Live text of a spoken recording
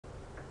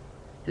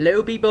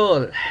Hello,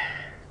 people.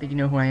 Think you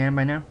know who I am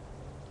by now?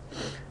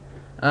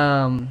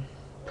 Um,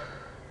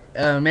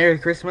 Merry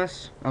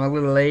Christmas. I'm a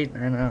little late.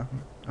 I know.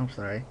 I'm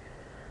sorry.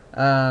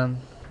 Um,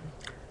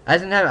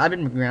 I've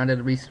been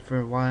grounded for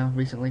a while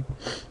recently.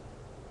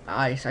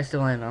 I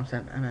still am.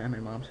 I'm at my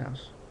mom's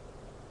house.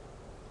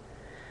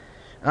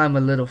 I'm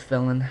a little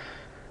felon.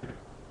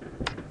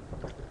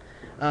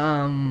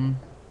 Um,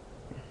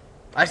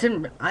 I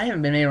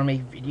haven't been able to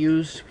make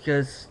videos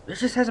because there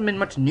just hasn't been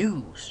much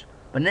news.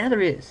 But now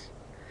there is.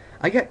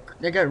 I got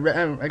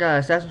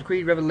Assassin's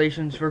Creed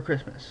Revelations for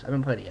Christmas. I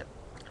haven't played it yet.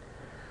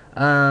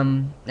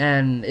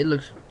 And it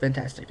looks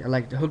fantastic. I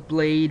like the hook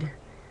blade,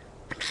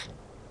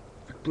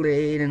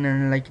 and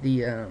then I like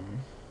I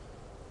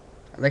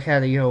like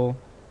how the whole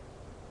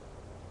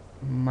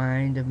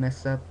mind of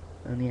mess up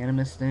on the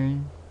animus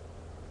thing.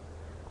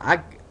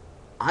 I,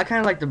 I kind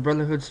of like the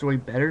Brotherhood story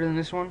better than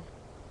this one,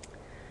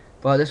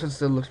 but this one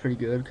still looks pretty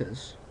good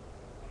because,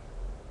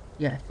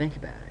 yeah, think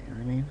about it. You know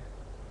what I mean?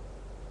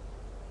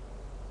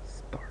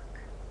 Spark.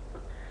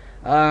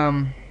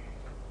 Um,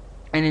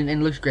 and it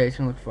looks great. It's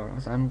gonna look fun.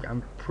 So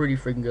I'm pretty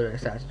freaking good at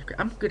Assassin's Creed.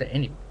 I'm good at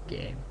any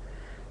game.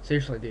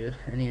 Seriously, dude.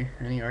 Any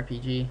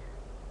RPG.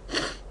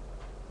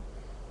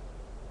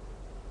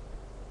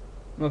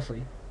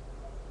 Mostly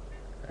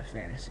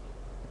fantasy.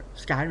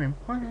 Skyrim.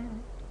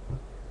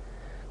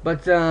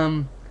 But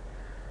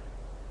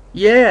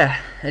yeah,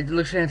 it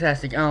looks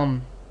fantastic.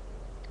 The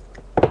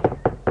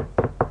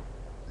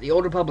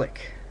Old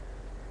Republic.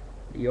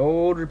 The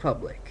Old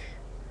Republic.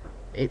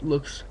 It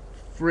looks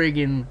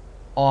friggin'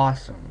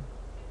 awesome.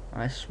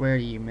 I swear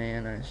to you,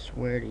 man. I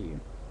swear to you.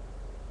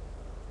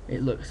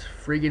 It looks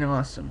friggin'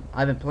 awesome.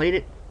 I haven't played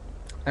it.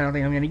 I don't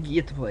think I'm gonna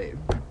get to play it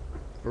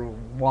for a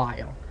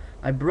while.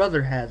 My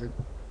brother has it,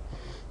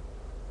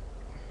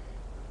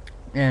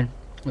 and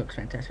it looks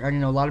fantastic. I already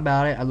know a lot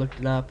about it. I looked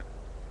it up.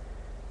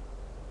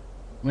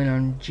 Went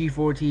on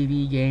G4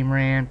 TV Game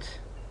Rant,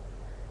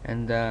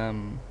 and a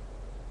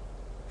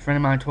friend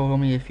of mine told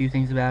me a few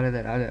things about it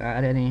that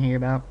I didn't hear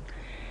about.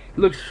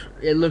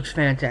 It looks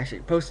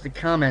fantastic. Post the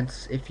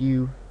comments if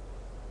you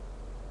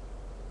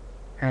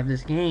have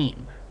this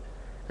game,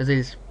 because it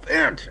is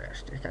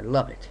fantastic. I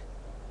love it.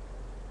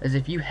 As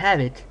if you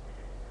have it,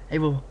 I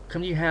will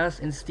come to your house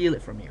and steal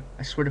it from you.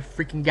 I swear to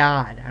freaking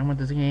God, I want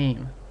this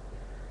game.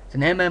 It's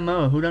an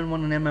MMO. Who doesn't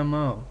want an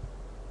MMO?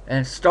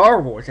 And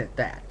Star Wars at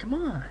that. Come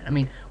on. I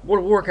mean,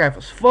 World of Warcraft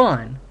was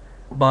fun,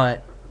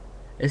 but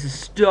this is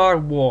Star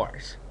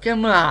Wars.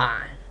 Come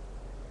on.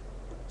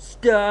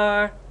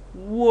 Star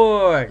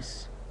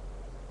Wars.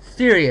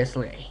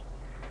 Seriously.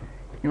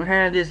 You don't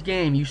have this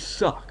game, you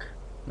suck.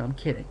 No, I'm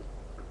kidding.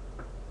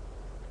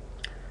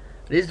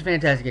 It is a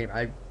fantastic game.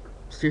 I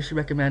seriously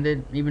recommend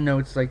it, even though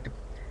it's like the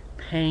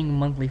paying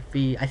monthly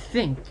fee. I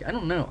think. I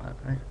don't know.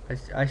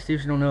 I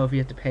seriously don't know if you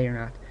have to pay or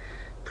not.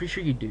 Pretty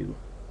sure you do.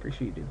 Pretty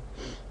sure you do.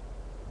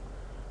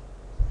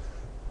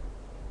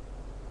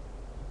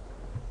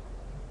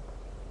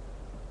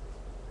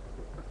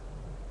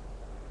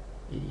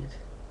 Idiot.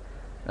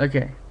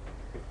 Okay.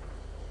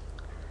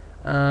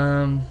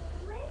 Um,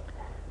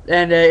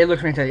 and it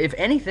looks fantastic. If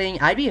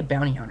anything, I'd be a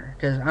bounty hunter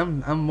because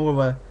I'm more of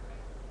a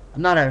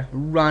I'm not a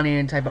run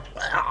in type of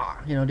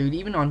dude.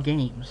 Even on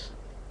games,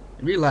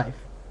 in real life,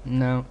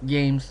 no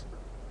games,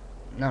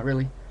 not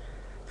really.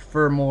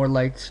 For more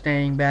like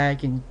staying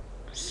back and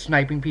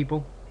sniping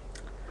people.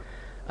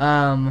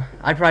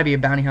 I'd probably be a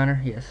bounty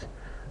hunter. Yes,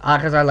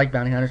 because I like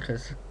bounty hunters.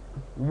 Because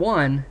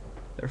one,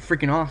 they're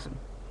freaking awesome.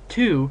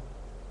 Two,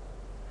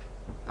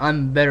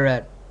 I'm better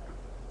at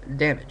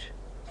damage.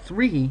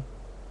 Three,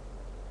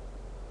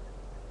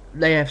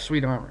 they have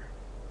sweet armor.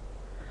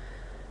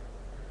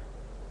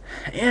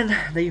 And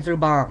they throw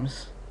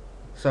bombs.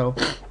 So,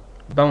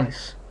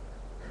 bonus.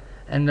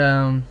 And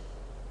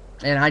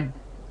I'd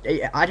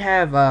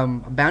have a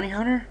bounty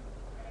hunter,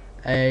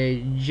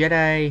 a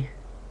Jedi,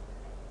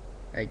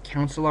 a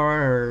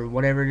counselor, or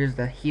whatever it is,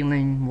 the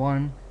healing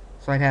one.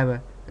 So I'd have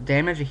a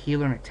damage, a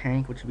healer, and a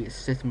tank, which would be a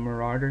Sith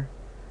Marauder,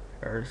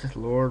 or Sith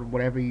Lord,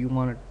 whatever you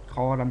want to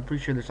call it. I'm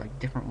pretty sure there's like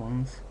different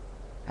ones.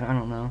 I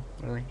don't know,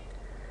 really.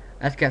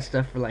 That's got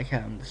stuff for like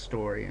the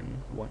story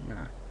and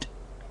whatnot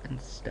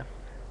and stuff.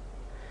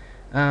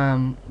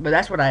 But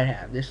that's what I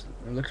have. This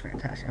it looks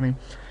fantastic. I mean,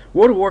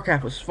 World of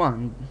Warcraft was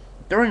fun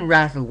during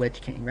Wrath of the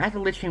Lich King. Wrath of the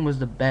Lich King was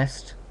the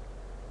best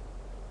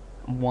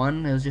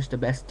one. It was just the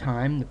best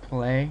time to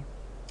play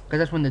because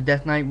that's when the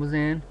Death Knight was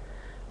in.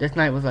 Death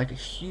Knight was like a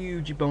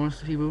huge bonus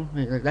to people.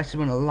 That's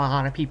when a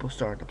lot of people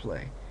started to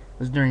play. It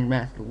was during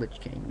Wrath of the Lich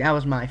King. That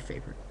was my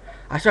favorite.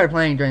 I started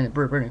playing during the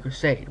Burning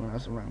Crusade when I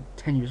was around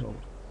 10 years old.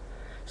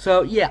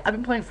 So yeah, I've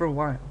been playing for a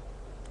while.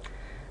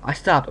 I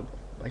stopped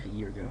like a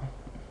year ago.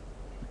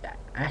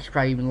 Actually,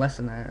 probably even less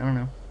than that. I don't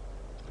know.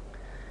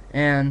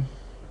 And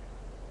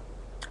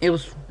it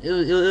was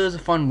a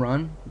fun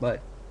run,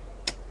 but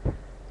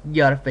you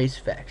gotta face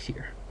facts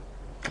here.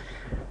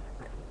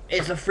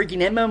 It's a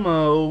freaking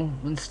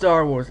MMO and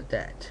Star Wars at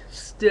that.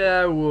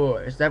 Star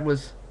Wars. That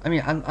was. I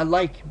mean, I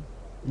like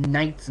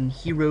knights and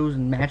heroes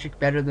and magic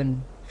better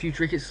than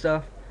futuristic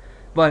stuff,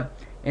 but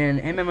in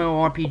an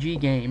MMORPG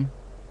game,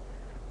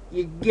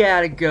 you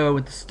gotta go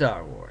with the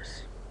Star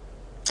Wars.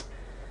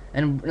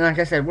 And like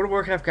I said, World of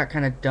Warcraft got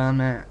kind of dumb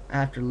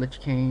after Lich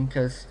King,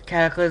 because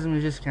Cataclysm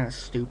was just kind of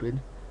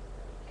stupid.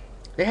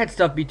 They had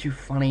stuff be too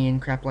funny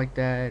and crap like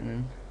that,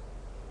 and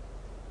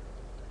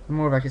I'm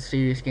more of like a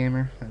serious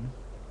gamer.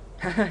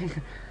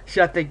 And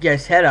shut the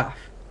guy's head off.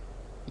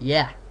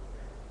 Yeah,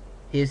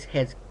 his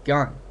head's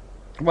gone.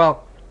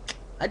 Well,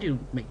 I do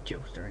make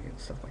jokes during it and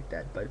stuff like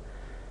that, but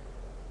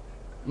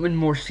when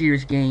more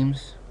serious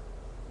games,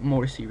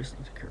 more serious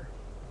things occur.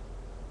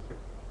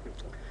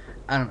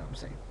 I don't know what I'm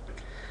saying.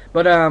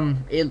 But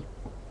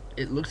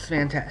it looks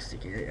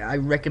fantastic. I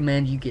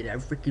recommend you get it. I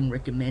freaking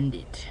recommend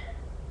it.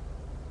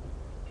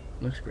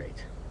 Looks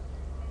great.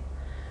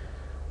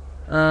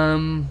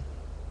 And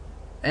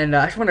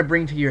I just want to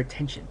bring to your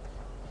attention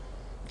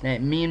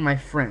that me and my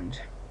friend,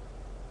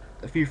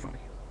 the Fear Funny,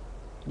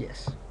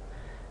 yes,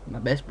 my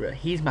best bro,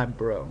 he's my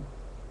bro.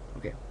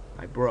 Okay,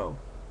 my bro.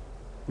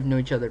 We've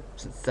known each other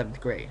since 7th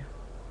grade.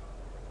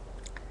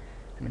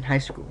 I'm in high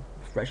school,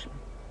 freshman.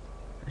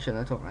 I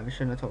shouldn't have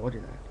told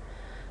you that.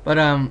 But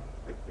I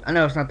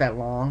know it's not that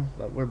long,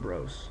 but we're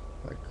bros.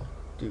 Like,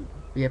 dude,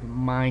 we have a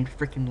mind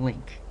freaking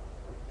link.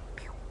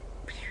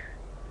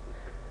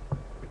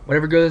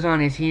 Whatever goes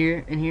on is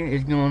here in here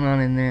is going on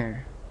in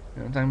there.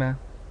 You know what I'm talking about?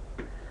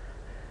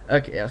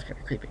 Okay, that was kind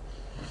of creepy.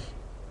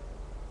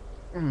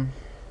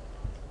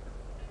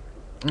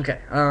 Okay,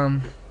 I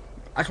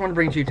just want to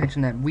bring to your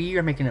attention that we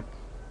are making a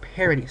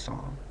parody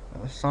song.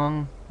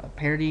 A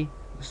parody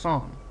of a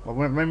song. Well,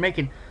 we're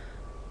making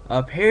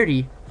a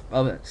parody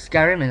of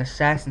Skyrim and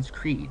Assassin's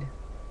Creed.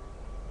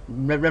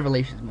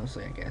 Revelations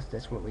mostly, I guess.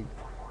 That's what we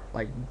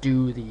like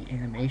do the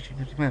animation.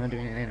 We plan on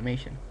doing an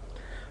animation,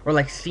 or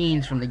like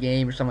scenes from the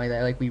game or something like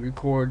that. Like we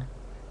record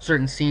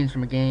certain scenes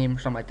from a game or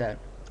something like that.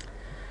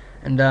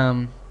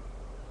 And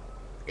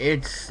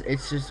it's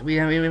just we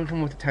haven't come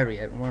up with the title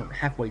yet. We're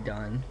halfway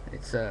done.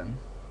 It's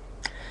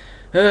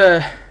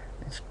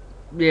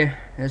yeah,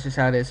 that's just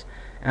how it is.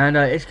 And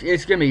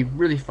it's gonna be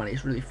really funny.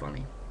 It's really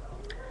funny.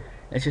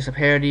 It's just a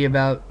parody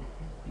about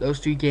those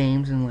two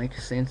games, and like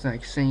it's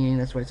like singing.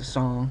 That's why it's a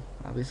song,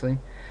 obviously.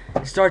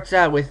 It starts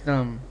out with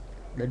the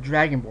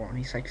Dragonborn.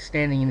 He's like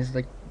standing in his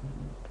like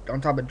on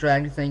top of a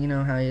dragon thing, you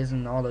know how he is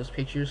in all those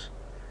pictures.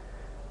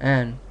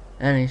 And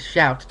he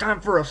shouts,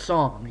 "Time for a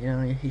song!" You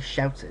know, he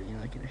shouts it, you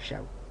know, like in a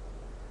shout.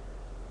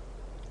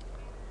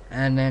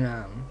 And then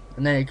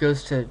it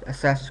goes to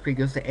Assassin's Creed.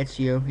 Goes to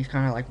Ezio. He's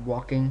kind of like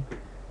walking.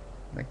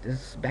 Like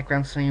this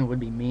background singing would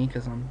be me,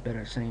 because I'm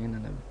better at singing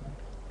than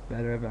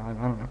I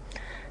don't know.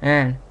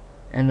 And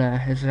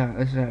this is how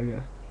it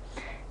goes.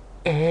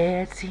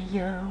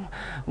 Ezio,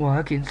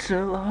 walking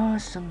so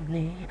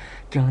awesomely,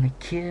 gonna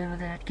kill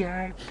that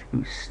guy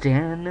who's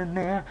standing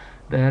there.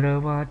 Better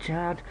watch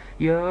out,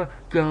 you're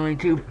going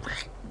to.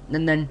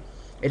 And then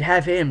it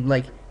have him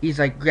like he's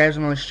like grabs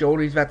him on his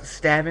shoulder. He's about to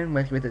stab him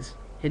with his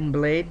hidden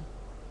blade.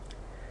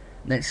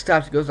 And then it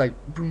stops. It goes like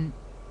boom,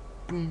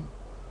 boom,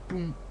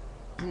 boom,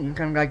 boom. And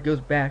kind of like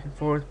goes back and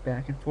forth,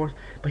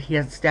 but he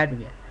hasn't stabbed him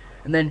yet.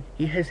 And then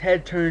his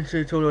head turns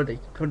to toward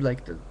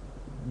like the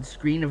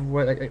screen of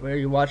where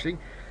you're watching,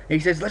 and he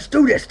says, "Let's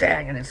do this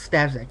thing," and then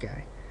stabs that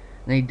guy.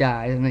 And then he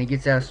dies, and then he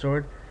gets out a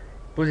sword.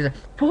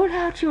 Pull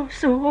out your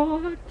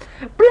sword,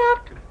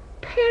 block,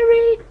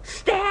 parry,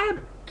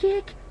 stab,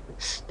 kick,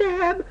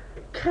 stab,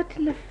 cut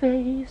in the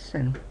face,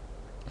 and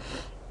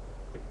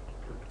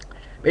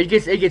it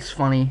gets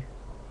funny.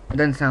 It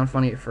doesn't sound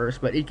funny at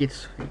first, but it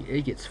gets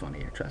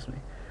funnier. Trust me.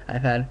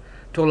 I've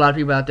told a lot of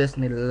people about this,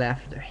 and they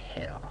laughed their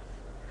head off.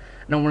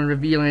 I don't want to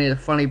reveal any of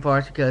the funny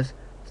parts because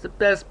it's the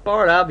best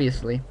part,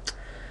 obviously.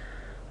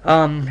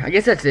 I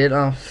guess that's it.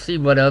 I'll see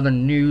what other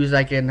news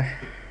I can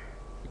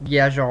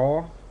get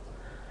y'all,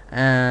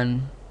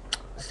 and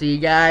see you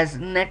guys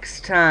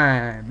next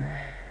time.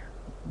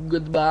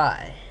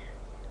 Goodbye.